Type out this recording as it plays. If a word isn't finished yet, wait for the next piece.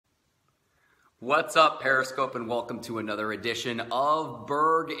What's up, Periscope, and welcome to another edition of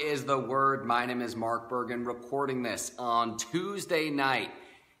Berg is the Word. My name is Mark Bergin, recording this on Tuesday night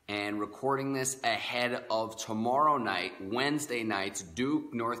and recording this ahead of tomorrow night, Wednesday night's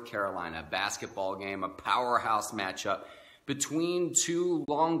Duke, North Carolina basketball game, a powerhouse matchup between two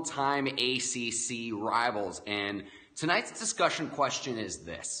longtime ACC rivals. And tonight's discussion question is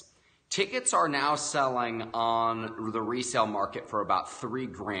this. Tickets are now selling on the resale market for about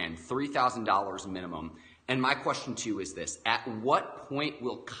 $3,000, $3,000 minimum. And my question to you is this: at what point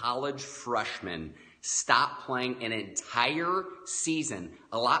will college freshmen stop playing an entire season,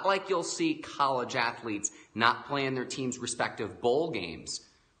 a lot like you'll see college athletes not playing their team's respective bowl games,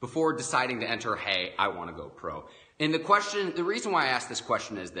 before deciding to enter, hey, I want to go pro? And the reason why I ask this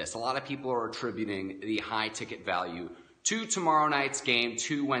question is this: a lot of people are attributing the high ticket value to tomorrow night's game,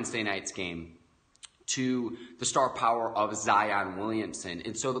 to Wednesday night's game, to the star power of Zion Williamson.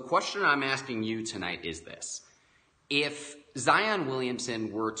 And so the question I'm asking you tonight is this: if Zion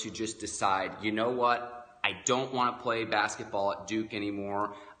Williamson were to just decide, you know what, I don't want to play basketball at Duke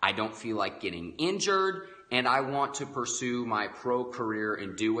anymore, I don't feel like getting injured, and I want to pursue my pro career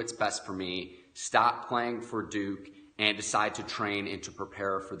and do what's best for me, stop playing for Duke, and decide to train and to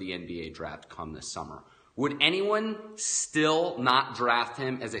prepare for the NBA draft come this summer, would anyone still not draft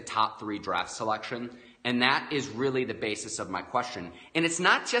him as a top 3 draft selection? And that is really the basis of my question. And it's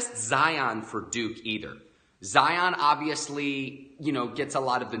not just Zion for Duke either. Zion obviously, gets a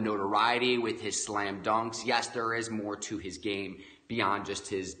lot of the notoriety with his slam dunks. Yes, there is more to his game beyond just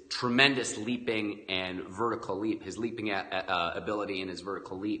his tremendous leaping and vertical leap, his leaping ability and his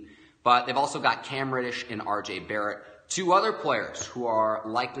vertical leap. But they've also got Cam Reddish and RJ Barrett, 2 other players who are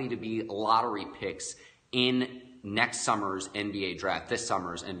likely to be lottery picks in next summer's NBA draft, this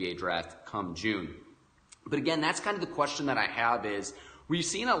summer's NBA draft come June. But again, that's kind of the question that I have is, we've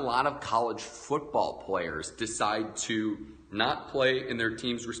seen a lot of college football players decide to not play in their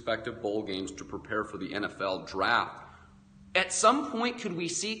team's respective bowl games to prepare for the NFL draft. At some point, could we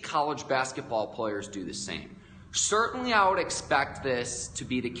see college basketball players do the same? Certainly, I would expect this to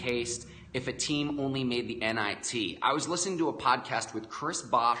be the case if a team only made the NIT. I was listening to a podcast with Chris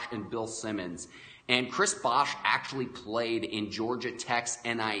Bosh and Bill Simmons, and Chris Bosh actually played in Georgia Tech's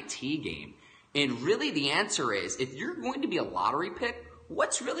NIT game. And really the answer is, if you're going to be a lottery pick,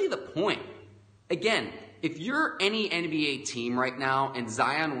 what's really the point? Again, if you're any NBA team right now and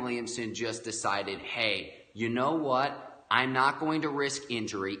Zion Williamson just decided, hey, you know what? I'm not going to risk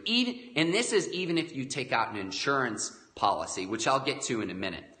injury. And this is even if you take out an insurance policy, which I'll get to in a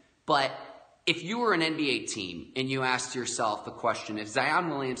minute. But if you were an NBA team and you asked yourself the question, if Zion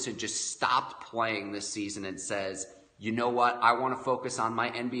Williamson just stopped playing this season and says, you know what, I want to focus on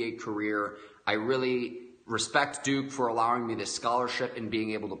my NBA career, I really respect Duke for allowing me this scholarship and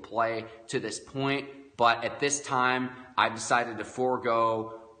being able to play to this point, but at this time, I've decided to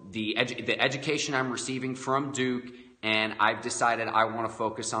forego the education I'm receiving from Duke, and I've decided I want to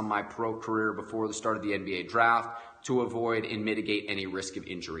focus on my pro career before the start of the NBA draft to avoid and mitigate any risk of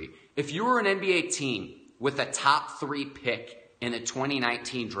injury. If you were an NBA team with a top 3 pick in the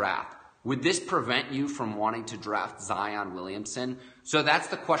 2019 draft, would this prevent you from wanting to draft Zion Williamson? So that's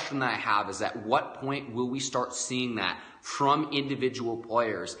the question that I have, is at what point will we start seeing that from individual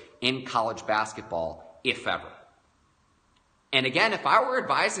players in college basketball, if ever? And again, if I were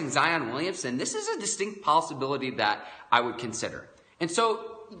advising Zion Williamson, this is a distinct possibility that I would consider. And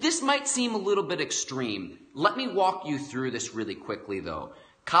so this might seem a little bit extreme. Let me walk you through this really quickly, though.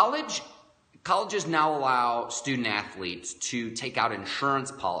 Colleges now allow student athletes to take out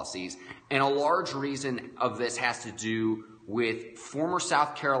insurance policies, and a large reason of this has to do with former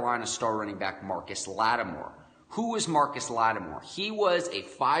South Carolina star running back Marcus Lattimore. Who was Marcus Lattimore? He was a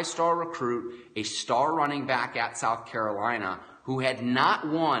 5-star recruit, a star running back at South Carolina who had not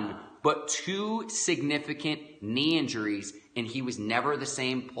one but 2 significant knee injuries, and he was never the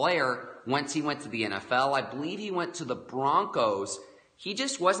same player once he went to the NFL. I believe he went to the Broncos. He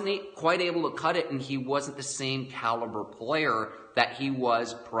just wasn't quite able to cut it, and he wasn't the same caliber player that he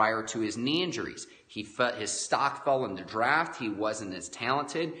was prior to his knee injuries. His stock fell in the draft. He wasn't as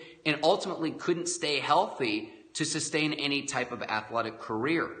talented, and ultimately couldn't stay healthy to sustain any type of athletic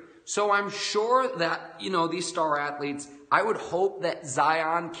career. So I'm sure that, these star athletes, I would hope that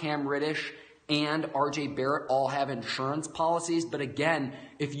Zion, Cam Reddish, and RJ Barrett all have insurance policies. But again,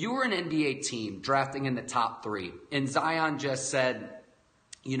 if you were an NBA team drafting in the top 3 and Zion just said,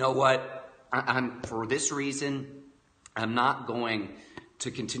 you know what, for this reason, I'm not going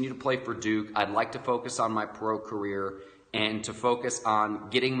to continue to play for Duke. I'd like to focus on my pro career and to focus on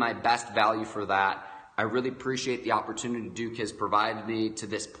getting my best value for that. I really appreciate the opportunity Duke has provided me to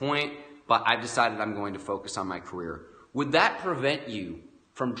this point, but I've decided I'm going to focus on my career. Would that prevent you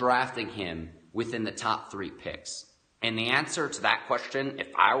from drafting him within the top 3 picks? And the answer to that question, if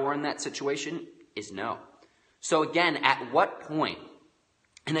I were in that situation, is no. So again, at what point,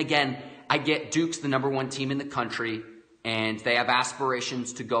 and again, I get Duke's the #1 team in the country, and they have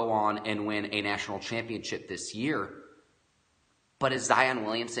aspirations to go on and win a national championship this year. But is Zion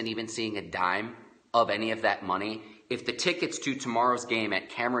Williamson even seeing a dime of any of that money? If the tickets to tomorrow's game at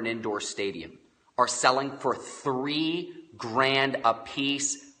Cameron Indoor Stadium are selling for $3,000 a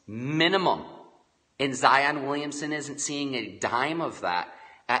piece minimum, and Zion Williamson isn't seeing a dime of that,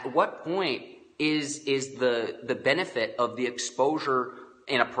 at what point is the benefit of the exposure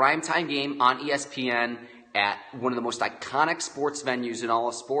in a primetime game on ESPN at one of the most iconic sports venues in all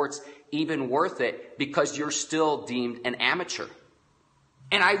of sports even worth it because you're still deemed an amateur?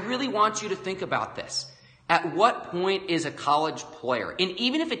 And I really want you to think about this. At what point is a college player, and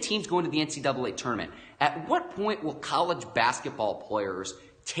even if a team's going to the NCAA tournament, at what point will college basketball players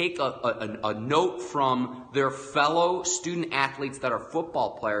take a note from their fellow student athletes that are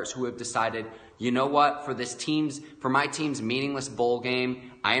football players who have decided, you know what, for my team's meaningless bowl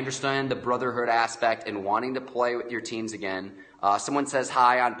game, I understand the brotherhood aspect and wanting to play with your teams again. Someone says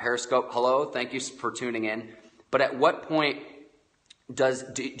hi on Periscope. Hello, thank you for tuning in. But at what point do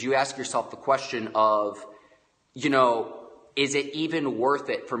you ask yourself the question of, is it even worth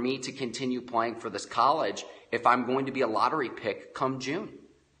it for me to continue playing for this college if I'm going to be a lottery pick come June?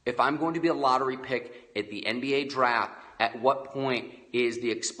 If I'm going to be a lottery pick at the NBA draft, at what point is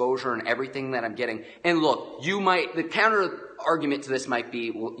the exposure and everything that I'm getting? And look, the counter argument to this might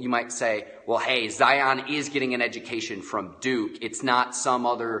be, you might say, well, hey, Zion is getting an education from Duke. It's not some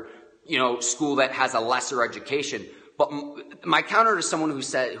other, school that has a lesser education. But my counter to someone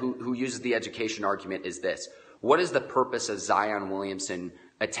who uses the education argument is this. What is the purpose of Zion Williamson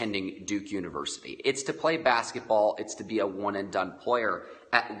attending Duke University? It's to play basketball. It's to be a one-and-done player.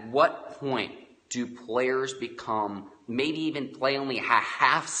 At what point do players maybe even play only a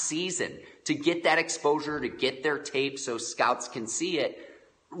half season to get that exposure, to get their tape so scouts can see it?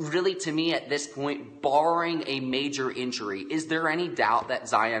 Really, to me, at this point, barring a major injury, is there any doubt that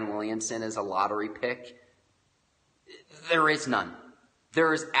Zion Williamson is a lottery pick? There is none.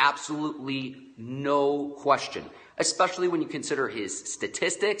 There is absolutely no question, especially when you consider his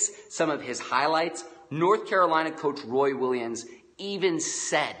statistics, some of his highlights. North Carolina coach Roy Williams even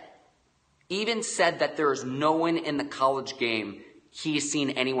said that there is no one in the college game he's seen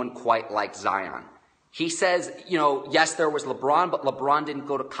anyone quite like Zion. He says, yes, there was LeBron, but LeBron didn't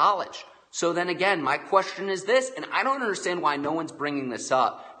go to college. So then again, my question is this, and I don't understand why no one's bringing this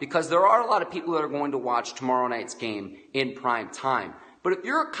up, because there are a lot of people that are going to watch tomorrow night's game in prime time. But if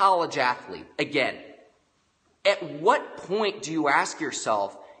you're a college athlete, again, at what point do you ask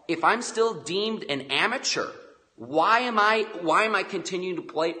yourself, if I'm still deemed an amateur, why am I continuing to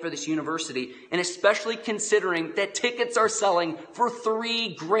play for this university? And especially considering that tickets are selling for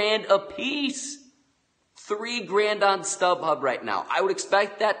 $3,000 a piece. $3,000 on StubHub right now. I would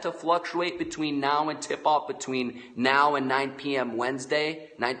expect that to fluctuate between now and tip-off, between now and 9 p.m. Wednesday,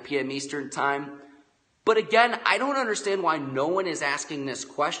 9 p.m. Eastern time. But again, I don't understand why no one is asking this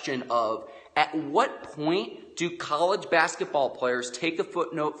question of, at what point do college basketball players take a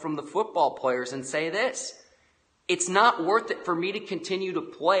footnote from the football players and say this? It's not worth it for me to continue to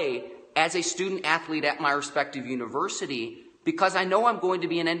play as a student athlete at my respective university because I know I'm going to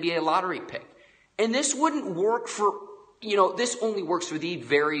be an NBA lottery pick. And this wouldn't work for, this only works for the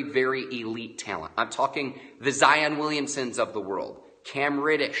very, very elite talent. I'm talking the Zion Williamsons of the world, Cam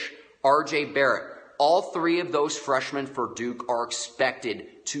Reddish, RJ Barrett. All 3 of those freshmen for Duke are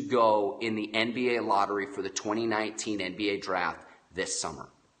expected to go in the NBA lottery for the 2019 NBA draft this summer.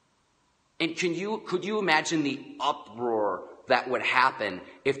 And could you imagine the uproar that would happen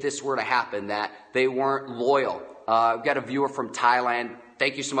if this were to happen, that they weren't loyal? I've got a viewer from Thailand.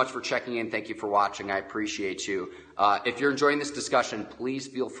 Thank you so much for checking in. Thank you for watching. I appreciate you. If you're enjoying this discussion, please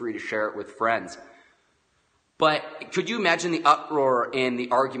feel free to share it with friends. But could you imagine the uproar and the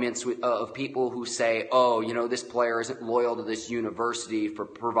arguments of people who say, this player isn't loyal to this university for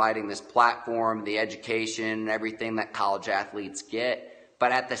providing this platform, the education, everything that college athletes get.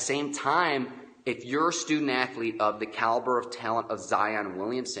 But at the same time, if you're a student athlete of the caliber of talent of Zion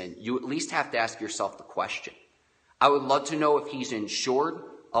Williamson, you at least have to ask yourself the question. I would love to know if he's insured,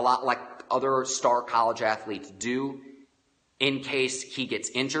 a lot like other star college athletes do, in case he gets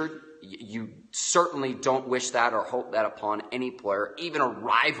injured. You certainly don't wish that or hope that upon any player, even a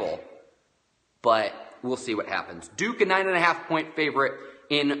rival. But we'll see what happens. Duke, a 9.5-point favorite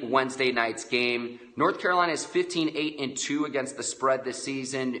in Wednesday night's game. North Carolina is 15-8-2 against the spread this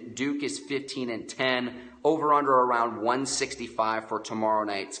season. Duke is 15-10, over under around 165 for tomorrow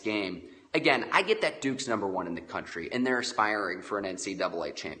night's game. Again, I get that Duke's number one in the country, and they're aspiring for an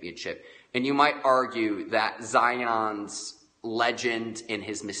NCAA championship. And you might argue that Zion's legend and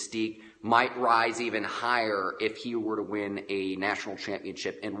his mystique might rise even higher if he were to win a national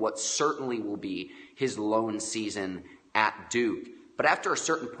championship in what certainly will be his lone season at Duke. But after a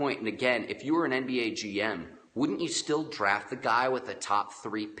certain point, and again, if you were an NBA GM, wouldn't you still draft the guy with a top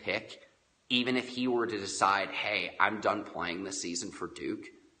 3 pick, even if he were to decide, hey, I'm done playing this season for Duke?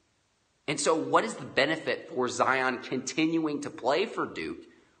 And so what is the benefit for Zion continuing to play for Duke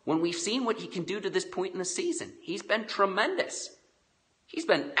when we've seen what he can do to this point in the season? He's been tremendous. He's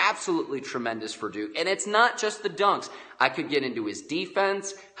been absolutely tremendous for Duke. And it's not just the dunks. I could get into his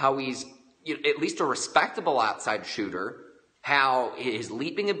defense, how he's at least a respectable outside shooter, how his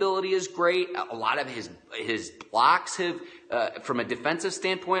leaping ability is great. A lot of his blocks have, from a defensive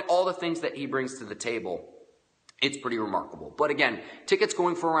standpoint, all the things that he brings to the table. It's pretty remarkable. But again, tickets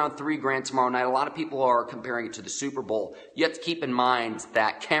going for around $3,000 tomorrow night. A lot of people are comparing it to the Super Bowl. You have to keep in mind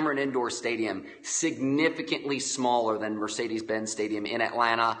that Cameron Indoor Stadium, significantly smaller than Mercedes-Benz Stadium in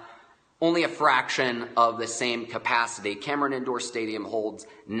Atlanta, only a fraction of the same capacity. Cameron Indoor Stadium holds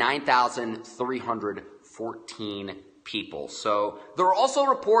 9,314 people. So there are also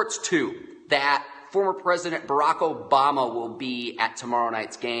reports, too, that former President Barack Obama will be at tomorrow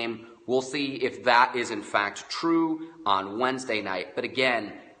night's game. We'll see if that is in fact true on Wednesday night. But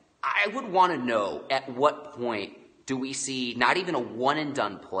again, I would want to know at what point do we see not even a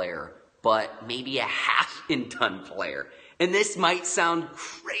one-and-done player, but maybe a half-and-done player. And this might sound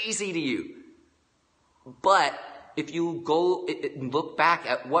crazy to you, but if you go and look back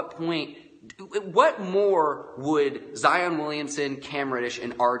at what point, what more would Zion Williamson, Cam Reddish,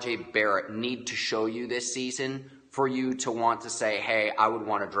 and RJ Barrett need to show you this season for you to want to say, hey, I would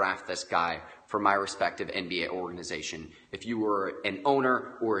want to draft this guy for my respective NBA organization if you were an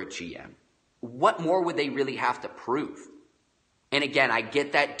owner or a GM? What more would they really have to prove? And again, I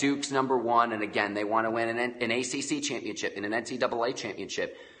get that Duke's number one, and again, they want to win an ACC championship and an NCAA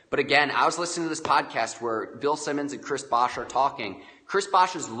championship. But again, I was listening to this podcast where Bill Simmons and Chris Bosh are talking. Chris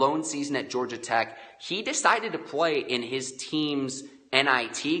Bosh's lone season at Georgia Tech, he decided to play in his team's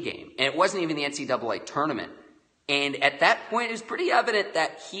NIT game, and it wasn't even the NCAA tournament. And at that point, it was pretty evident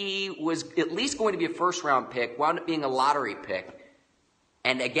that he was at least going to be a first-round pick, wound up being a lottery pick.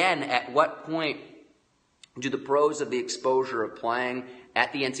 And again, at what point do the pros of the exposure of playing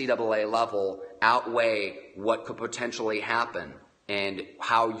at the NCAA level outweigh what could potentially happen and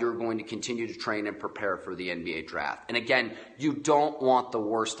how you're going to continue to train and prepare for the NBA draft? And again, you don't want the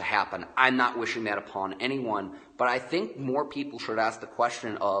worst to happen. I'm not wishing that upon anyone, but I think more people should ask the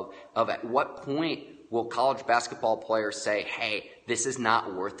question of at what point will college basketball players say, hey, this is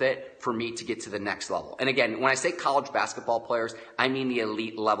not worth it for me to get to the next level? And again, when I say college basketball players, I mean the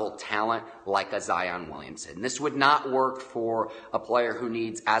elite level talent like a Zion Williamson. This would not work for a player who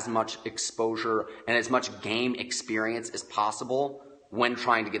needs as much exposure and as much game experience as possible when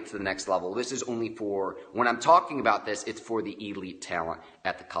trying to get to the next level. This is only for, when I'm talking about this, it's for the elite talent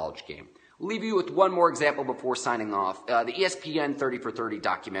at the college game. I'll leave you with one more example before signing off. The ESPN 30 for 30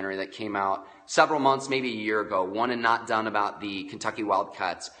 documentary that came out several months, maybe a year ago, One and Not Done, about the Kentucky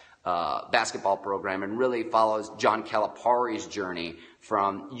Wildcats basketball program, and really follows John Calipari's journey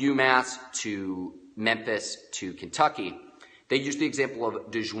from UMass to Memphis to Kentucky. They used the example of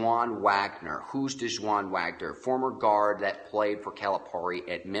DeJuan Wagner. Who's DeJuan Wagner? Former guard that played for Calipari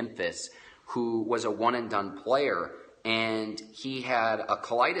at Memphis, who was a one-and-done player. And he had a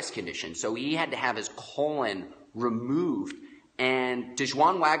colitis condition, so he had to have his colon removed. And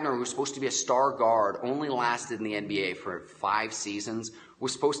DeJuan Wagner, who was supposed to be a star guard, only lasted in the NBA for 5 seasons,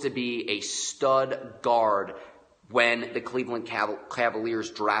 was supposed to be a stud guard when the Cleveland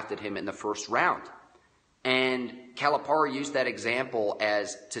Cavaliers drafted him in the first round. And Calipari used that example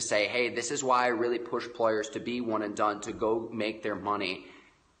as to say, hey, this is why I really push players to be one and done, to go make their money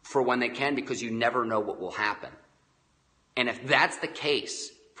for when they can, because you never know what will happen. And if that's the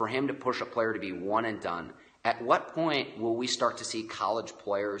case, for him to push a player to be one and done, at what point will we start to see college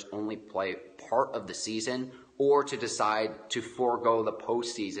players only play part of the season, or to decide to forego the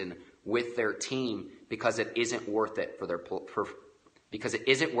postseason with their team because it isn't worth it for their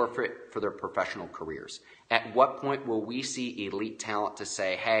professional careers? At what point will we see elite talent to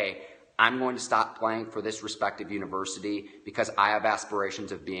say, hey, I'm going to stop playing for this respective university because I have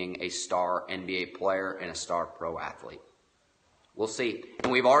aspirations of being a star NBA player and a star pro athlete? We'll see.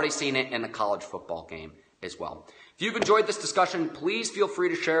 And we've already seen it in the college football game as well. If If you've enjoyed this discussion, please feel free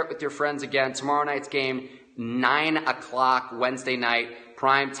to share it with your friends. Again, tomorrow night's game, 9 o'clock Wednesday night,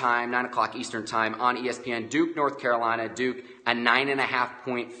 prime time, 9 o'clock Eastern time on ESPN. Duke, North Carolina. Duke, a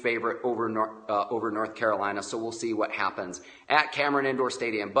 9.5-point favorite over North Carolina. So we'll see what happens at Cameron Indoor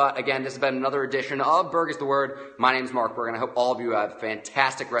Stadium. But again, this has been another edition of Berg is the Word. My name is Mark Berg, and I hope all of you have a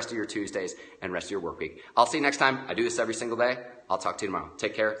fantastic rest of your Tuesdays and rest of your work week. I'll see you next time. I do this every single day. I'll talk to you tomorrow.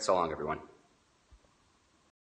 Take care. So long, everyone.